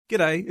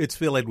G'day, it's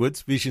Phil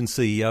Edwards, Vision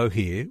CEO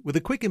here, with a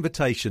quick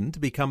invitation to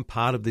become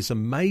part of this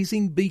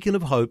amazing beacon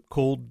of hope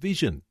called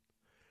Vision.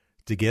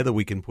 Together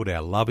we can put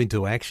our love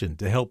into action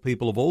to help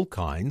people of all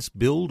kinds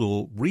build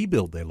or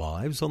rebuild their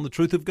lives on the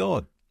truth of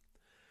God.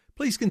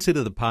 Please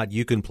consider the part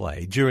you can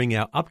play during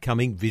our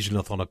upcoming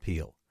Visionathon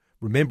appeal,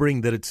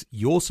 remembering that it's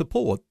your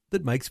support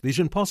that makes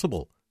Vision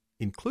possible,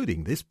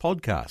 including this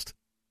podcast.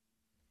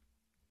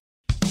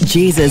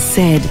 Jesus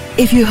said,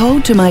 "If you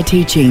hold to my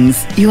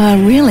teachings, you are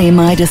really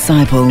my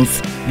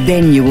disciples.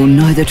 Then you will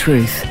know the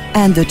truth,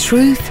 and the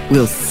truth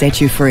will set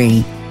you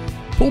free."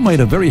 Paul made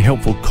a very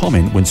helpful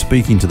comment when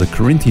speaking to the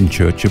Corinthian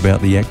church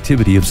about the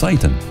activity of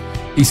Satan.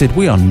 He said,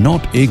 "We are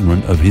not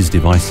ignorant of his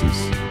devices."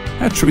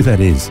 How true that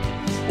is.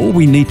 All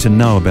we need to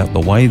know about the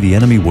way the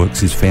enemy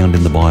works is found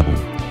in the Bible.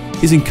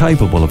 He's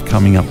incapable of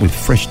coming up with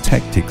fresh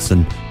tactics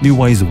and new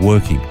ways of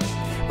working.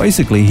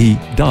 Basically, he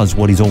does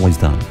what he's always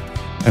done.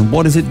 And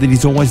what is it that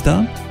he's always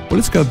done? Well,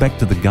 let's go back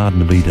to the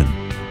Garden of Eden.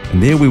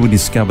 And there we will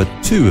discover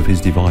two of his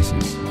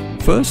devices.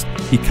 First,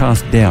 he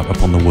cast doubt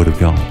upon the Word of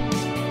God.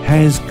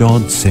 Has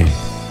God said?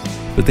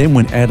 But then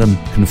when Adam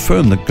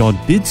confirmed that God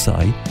did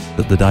say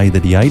that the day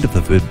that he ate of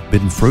the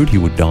forbidden fruit he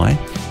would die,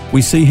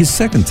 we see his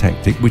second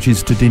tactic, which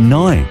is to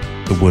deny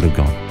the Word of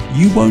God.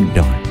 You won't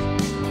die.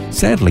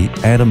 Sadly,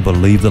 Adam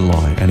believed the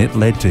lie, and it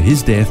led to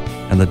his death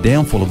and the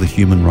downfall of the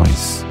human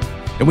race.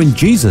 And when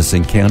Jesus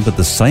encountered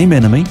the same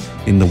enemy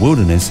in the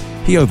wilderness,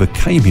 he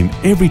overcame him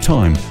every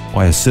time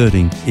by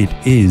asserting, "It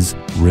is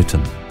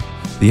written."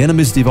 The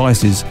enemy's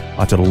devices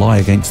are to lie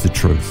against the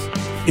truth.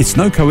 It's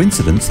no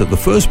coincidence that the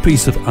first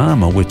piece of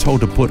armor we're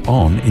told to put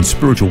on in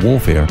spiritual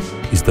warfare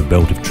is the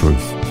belt of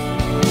truth.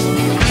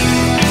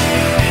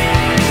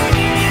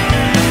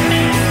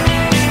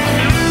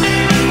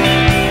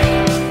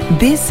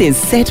 This is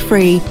Set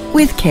Free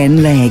with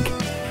Ken Legg.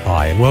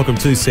 Hi, and welcome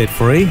to Set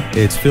Free.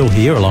 It's Phil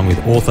here, along with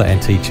author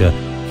and teacher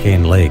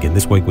Ken Legg. And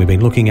this week we've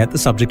been looking at the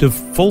subject of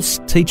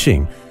false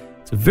teaching.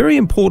 It's a very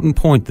important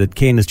point that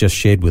Ken has just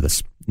shared with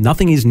us.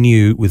 Nothing is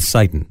new with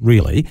Satan,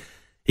 really.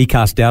 He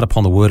cast doubt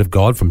upon the Word of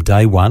God from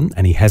day one,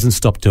 and he hasn't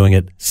stopped doing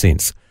it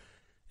since.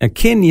 Now,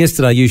 Ken,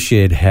 yesterday you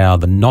shared how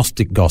the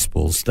Gnostic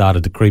Gospels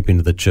started to creep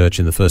into the church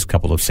in the first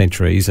couple of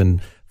centuries,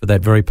 and for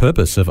that very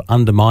purpose of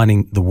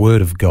undermining the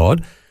Word of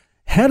God.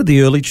 How did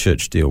the early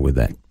church deal with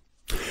that?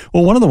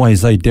 Well, one of the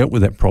ways they dealt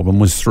with that problem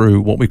was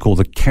through what we call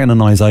the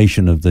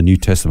canonization of the New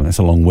Testament. That's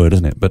a long word,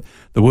 isn't it? But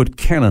the word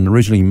canon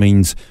originally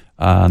means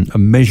a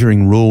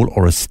measuring rule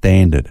or a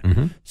standard.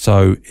 Mm-hmm.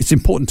 So it's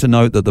important to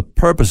note that the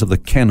purpose of the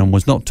canon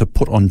was not to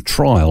put on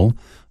trial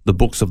the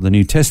books of the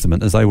New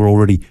Testament, as they were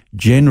already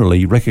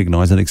generally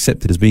recognized and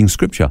accepted as being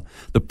Scripture.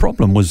 The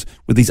problem was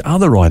with these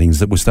other writings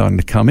that were starting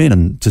to come in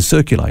and to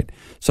circulate.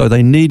 So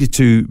they needed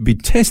to be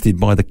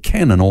tested by the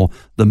canon or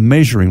the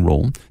measuring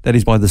rule, that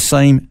is by the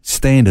same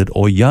standard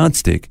or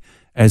yardstick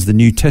as the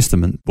New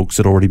Testament books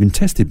had already been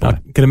tested by.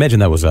 I can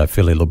imagine that was a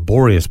fairly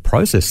laborious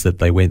process that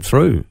they went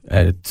through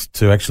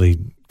to actually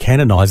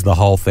canonize the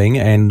whole thing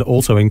and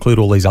also include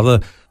all these other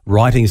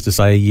writings to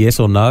say yes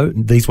or no,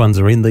 these ones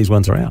are in, these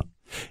ones are out.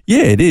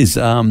 Yeah, it is,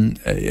 and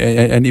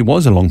it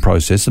was a long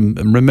process. And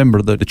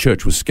remember that the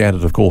church was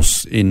scattered, of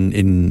course,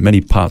 in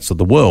many parts of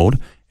the world,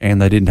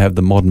 and they didn't have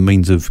the modern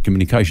means of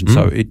communication.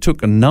 So it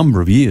took a number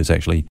of years,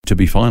 actually, to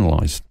be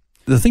finalised.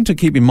 The thing to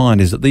keep in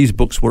mind is that these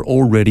books were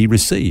already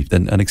received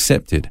and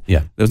accepted.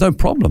 Yeah. There was no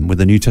problem with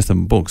the New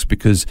Testament books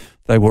because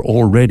they were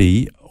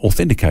already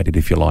authenticated,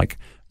 if you like,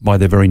 by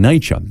their very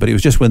nature. But it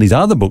was just when these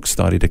other books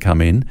started to come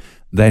in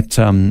that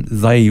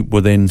they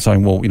were then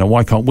saying, well,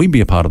 why can't we be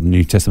a part of the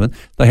New Testament?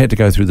 They had to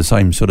go through the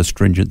same sort of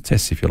stringent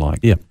tests, if you like.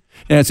 Yeah.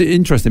 Now, it's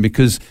interesting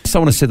because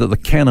someone has said that the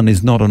canon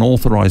is not an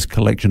authorized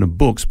collection of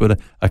books, but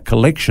a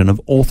collection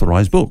of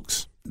authorized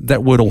books.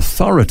 That word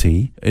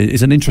authority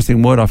is an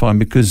interesting word, I find,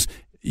 because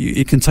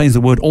it contains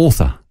the word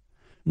author.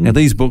 Now,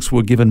 these books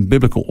were given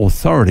biblical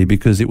authority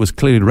because it was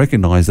clearly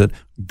recognized that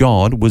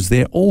God was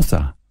their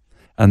author.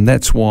 And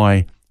that's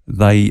why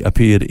they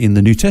appeared in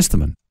the New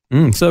Testament.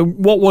 So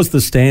what was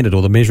the standard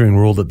or the measuring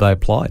rule that they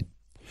applied?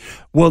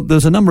 Well,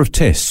 there's a number of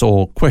tests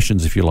or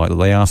questions, if you like, that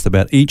they asked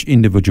about each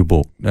individual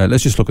book.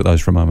 Let's just look at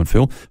those for a moment,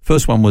 Phil.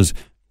 First one was,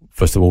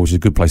 first of all, which is a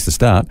good place to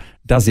start,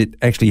 does it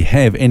actually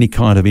have any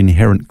kind of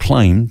inherent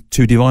claim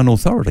to divine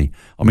authority?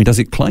 I mean, does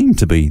it claim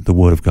to be the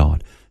Word of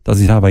God? Does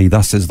it have a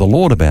thus says the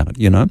Lord about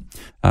it,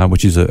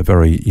 which is a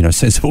very,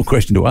 sensible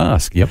question to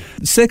ask. Yep.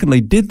 Secondly,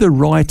 did the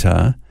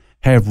writer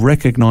have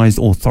recognized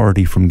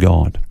authority from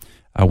God?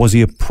 Was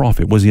he a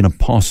prophet? Was he an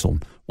apostle?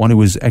 One who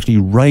was actually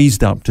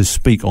raised up to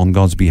speak on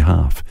God's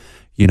behalf?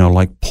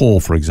 Like Paul,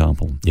 for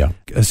example. Yeah.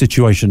 A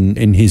situation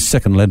in his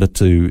second letter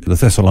to the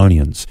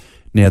Thessalonians.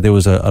 Now, there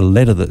was a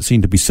letter that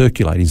seemed to be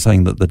circulating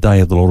saying that the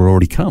day of the Lord had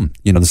already come.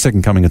 The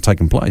second coming had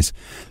taken place.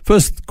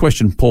 First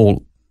question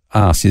Paul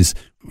asks is,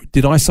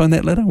 did I sign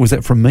that letter? Was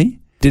that from me?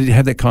 Did it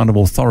have that kind of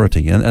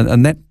authority?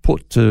 And that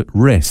put to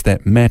rest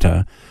that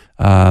matter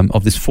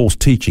of this false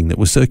teaching that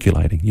was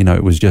circulating.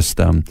 It was just,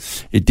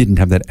 it didn't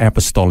have that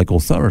apostolic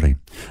authority.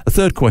 A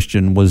third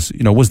question was,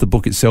 was the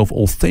book itself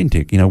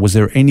authentic? Was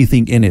there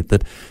anything in it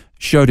that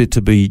showed it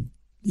to be,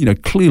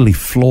 clearly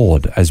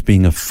flawed as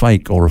being a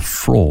fake or a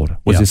fraud?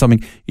 Was there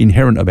something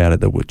inherent about it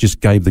that just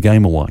gave the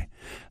game away?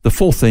 The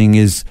fourth thing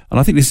is, and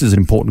I think this is an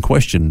important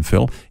question,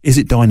 Phil, is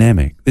it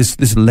dynamic?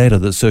 This letter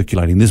that's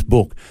circulating, this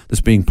book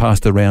that's being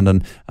passed around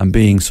and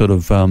being sort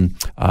of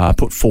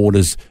put forward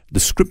as the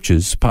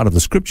scriptures, part of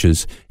the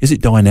scriptures, is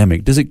it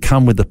dynamic? Does it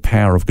come with the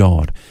power of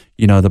God?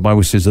 The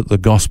Bible says that the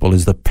gospel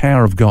is the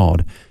power of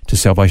God to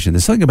salvation.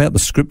 There's something about the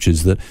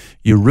scriptures that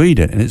you read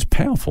it and it's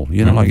powerful,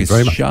 like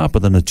it's sharper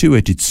than a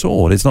two-edged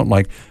sword. It's not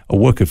like a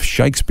work of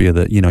Shakespeare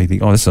that, you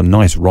think, oh, this is a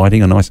nice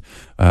writing, a nice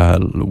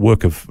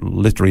work of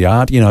literary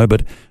art,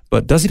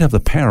 but does it have the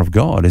power of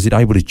God? Is it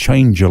able to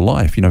change your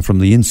life, from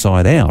the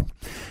inside out?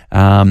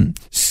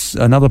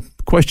 Another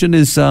question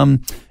is,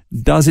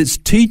 does its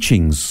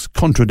teachings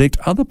contradict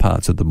other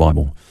parts of the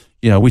Bible?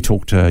 We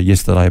talked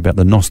yesterday about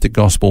the Gnostic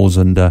Gospels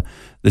and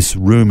this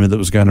rumor that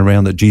was going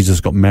around that Jesus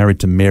got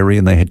married to Mary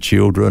and they had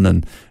children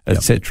and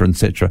et cetera, et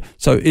cetera.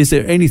 So is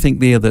there anything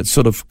there that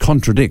sort of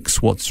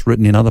contradicts what's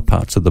written in other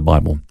parts of the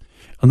Bible?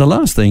 And the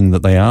last thing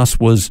that they asked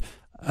was,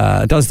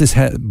 does this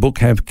book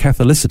have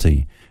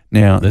Catholicity?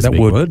 Now, that's that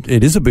word,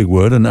 it is a big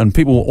word, and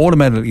people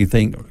automatically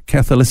think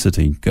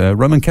Catholicity,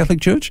 Roman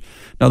Catholic Church.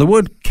 Now, the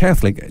word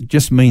Catholic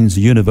just means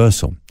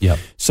universal. Yep.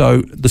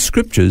 So the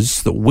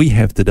scriptures that we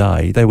have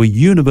today, they were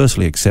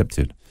universally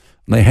accepted.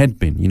 And they had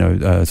been,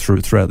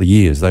 throughout the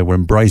years. They were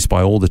embraced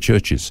by all the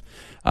churches.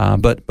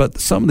 But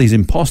some of these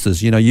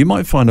imposters, you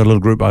might find a little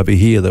group over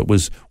here that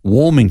was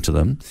warming to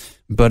them,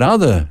 but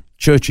other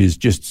churches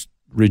just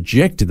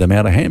rejected them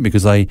out of hand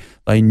because they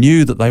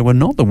knew that they were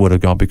not the Word of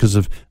God because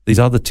of these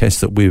other tests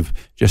that we've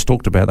just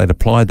talked about. They'd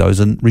applied those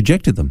and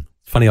rejected them.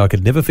 Funny, I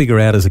could never figure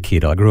out as a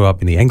kid. I grew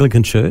up in the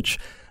Anglican Church,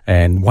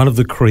 and one of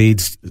the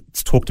creeds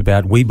talked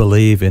about, we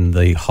believe in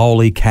the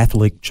Holy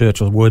Catholic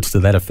Church, or words to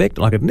that effect.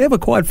 And I could never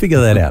quite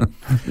figure that out.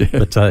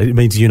 But it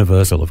means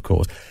universal, of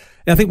course.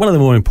 And I think one of the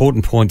more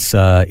important points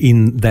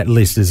in that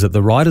list is that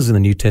the writers in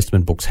the New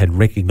Testament books had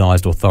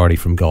recognised authority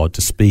from God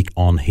to speak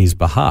on his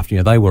behalf.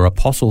 They were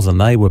apostles and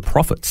they were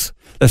prophets.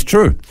 That's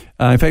true.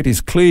 In fact,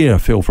 it's clear,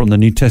 Phil, from the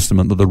New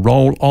Testament that the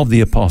role of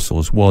the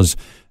apostles was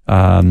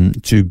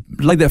to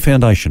lay that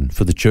foundation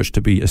for the church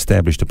to be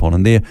established upon.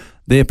 And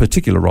their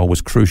particular role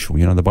was crucial.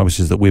 The Bible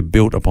says that we're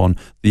built upon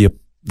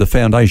the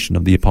foundation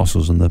of the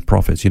apostles and the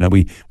prophets.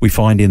 We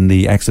find in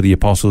the Acts of the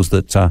Apostles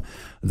that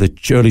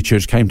the early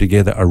church came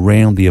together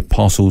around the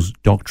apostles'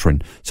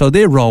 doctrine. So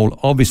their role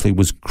obviously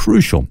was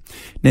crucial.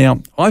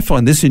 Now, I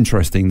find this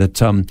interesting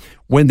that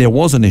when there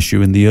was an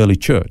issue in the early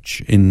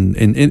church in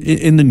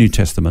the New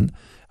Testament,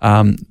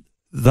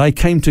 they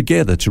came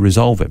together to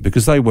resolve it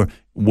because they were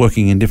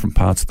working in different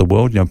parts of the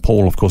world.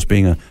 Paul, of course,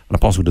 being an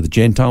apostle to the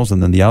Gentiles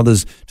and then the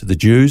others to the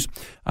Jews.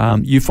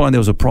 You find there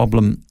was a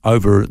problem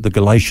over the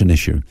Galatian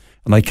issue.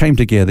 And they came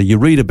together. You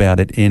read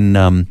about it in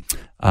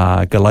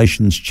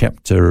Galatians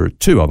chapter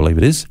 2, I believe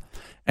it is.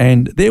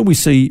 And there we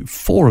see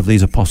 4 of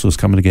these apostles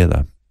coming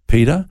together: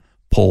 Peter,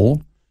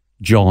 Paul,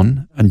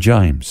 John, and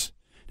James.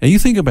 Now you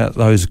think about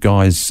those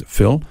guys,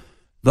 Phil.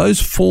 Those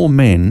 4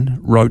 men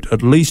wrote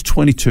at least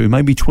 22,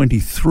 maybe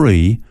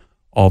 23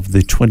 of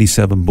the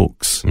 27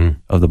 books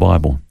of the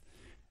Bible.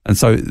 And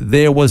so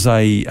there was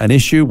an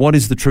issue. What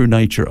is the true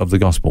nature of the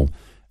gospel?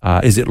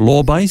 Is it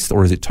law-based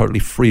or is it totally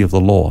free of the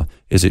law?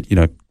 Is it,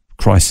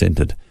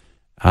 Christ-centered?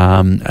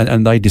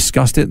 And they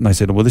discussed it and they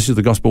said, well, this is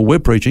the gospel we're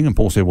preaching. And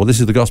Paul said, well, this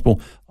is the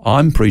gospel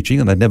I'm preaching.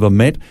 And they'd never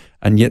met,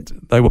 and yet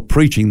they were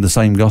preaching the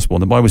same gospel.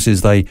 And the Bible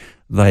says they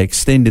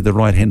extended the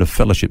right hand of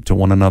fellowship to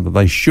one another.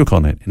 They shook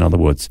on it, in other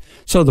words.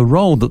 So the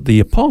role that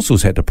the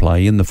apostles had to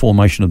play in the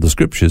formation of the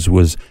scriptures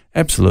was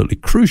absolutely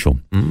crucial.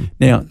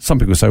 Now, some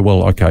people say,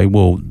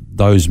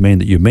 those men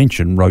that you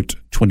mentioned wrote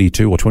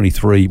 22 or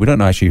 23. We don't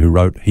know actually who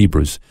wrote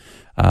Hebrews.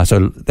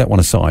 So that one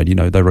aside,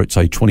 they wrote,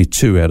 say,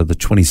 22 out of the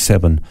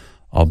 27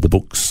 of the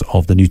books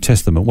of the New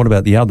Testament. What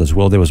about the others?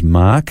 Well, there was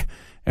Mark,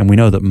 and we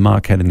know that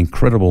Mark had an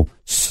incredible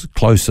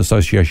close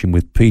association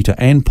with Peter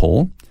and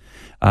Paul.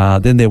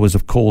 Then there was,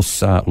 of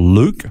course,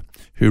 Luke,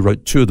 who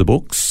wrote 2 of the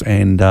books,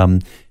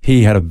 and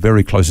he had a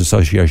very close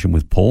association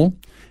with Paul,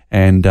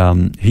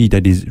 and he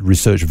did his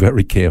research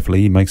very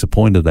carefully. He makes a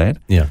point of that.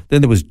 Yeah.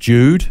 Then there was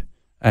Jude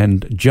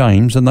and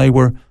James, and they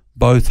were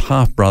both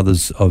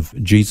half-brothers of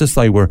Jesus.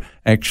 They were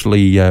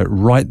actually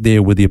right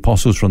there with the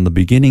apostles from the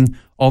beginning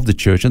of the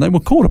church, and they were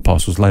called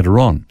apostles later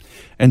on.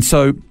 And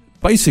so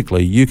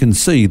basically you can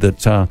see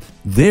that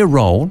their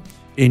role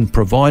in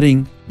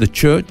providing the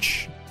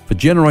church for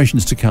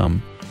generations to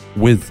come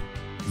with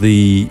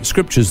the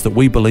scriptures that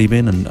we believe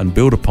in and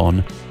build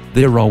upon,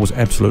 their role was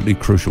absolutely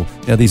crucial.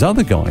 Now, these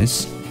other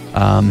guys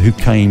who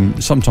came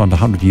sometimes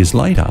 100 years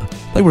later,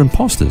 they were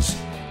imposters.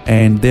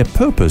 And their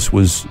purpose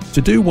was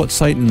to do what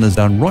Satan has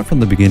done right from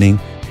the beginning,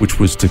 which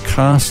was to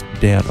cast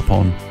doubt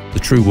upon the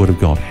true word of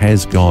God.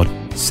 Has God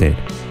said?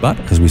 But,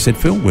 as we said,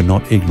 Phil, we're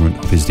not ignorant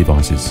of his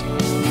devices.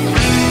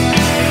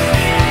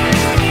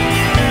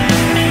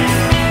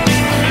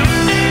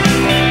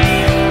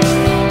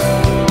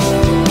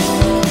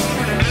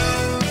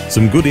 Some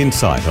some good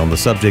insight on the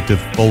subject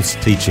of false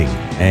teaching,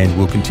 and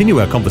we'll continue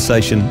our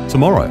conversation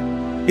tomorrow.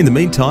 In the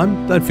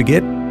meantime, don't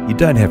forget, you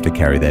don't have to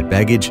carry that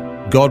baggage.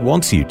 God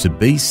wants you to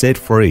be set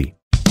free.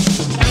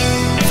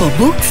 For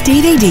books,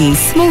 DVDs,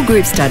 small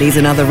group studies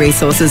and other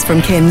resources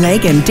from Ken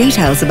Legg and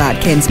details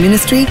about Ken's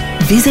ministry,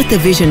 visit the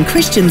Vision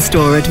Christian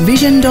store at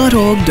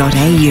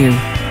vision.org.au.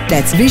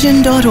 That's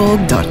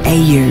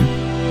vision.org.au.